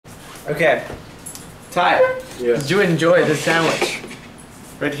Okay. Ty, Yeah. did you enjoy this sandwich?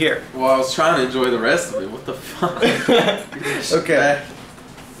 Right here. Well, I was trying to enjoy the rest of it. What the fuck? Okay.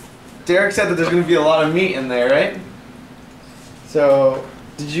 Derek said that there's going to be a lot of meat in there, right? So,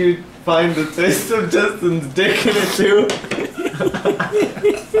 did you find the taste of Justin's dick in it too?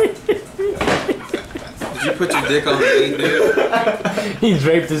 Did you put your dick on the meat, dude? He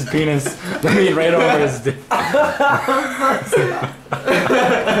draped his penis, the meat right over his dick.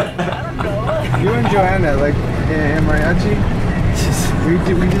 You and Joanna, like in mariachi,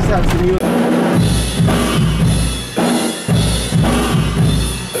 we just have to do.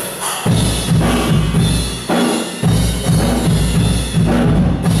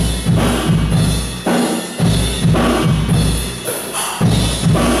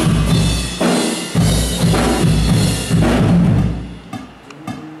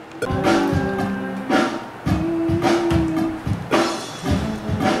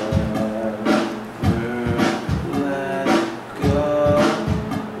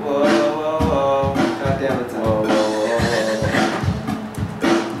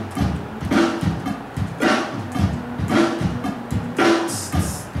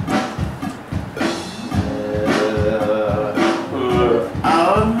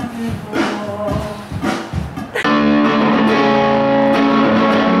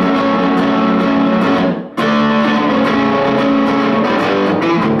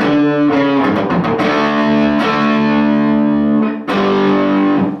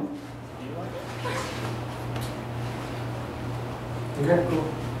 Okay, cool.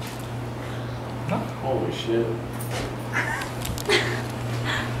 Holy shit.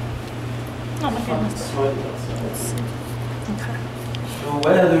 Oh my goodness. Okay. The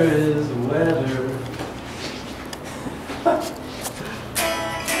weather is the weather.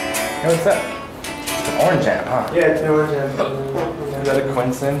 Hey, what's that? Orange jam, huh? Yeah, it's orange jam. Is that a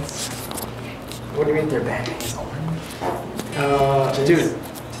coincidence? What do you mean their band name is orange? Dude,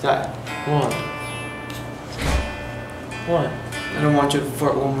 Ty, What? What? I don't want you to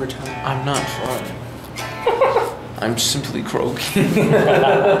fart one more time. I'm not farting. I'm simply croaking.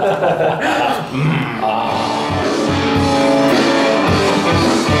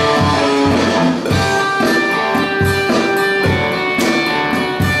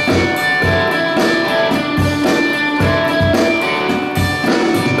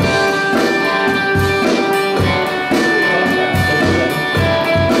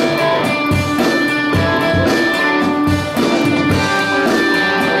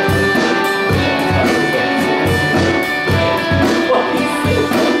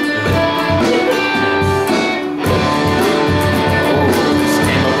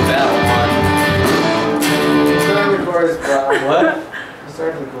 What? I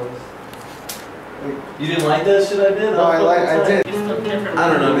started the chorus. You didn't like that shit I did? No, I did. I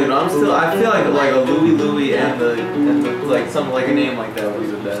don't know, dude. I feel like a Louie and the like something like a name like that would be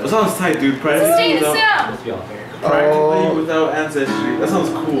the best. That sounds tight, dude. Sustain the Practically sound. without ancestry. That sounds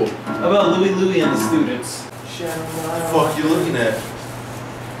cool. How about Louie and the Students? Fuck you looking at?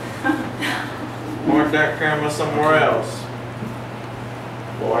 Mark that camera somewhere else.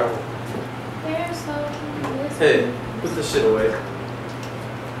 Boy. There's so Hey, put this shit away.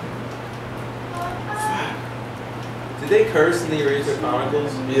 Did they curse in the Eraser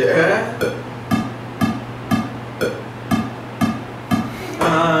Chronicles? Yeah.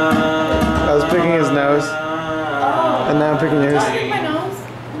 I was picking his nose, and now I'm picking yours. Don't pick my nose.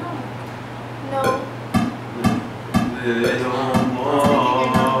 No. No. Little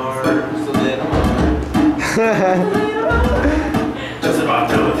more, just a little more. Just about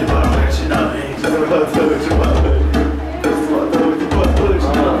done with your butt, you know me. Just about done with your butt. Just about done with your butt,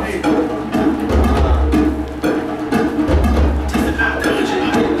 you know me. Just about done with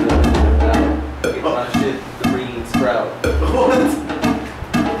your butt. Shit, the green sprout. What?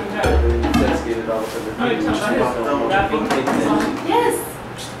 Let's get it all for the green sprout. Yes.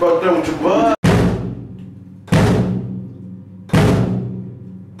 Just about done with your butt.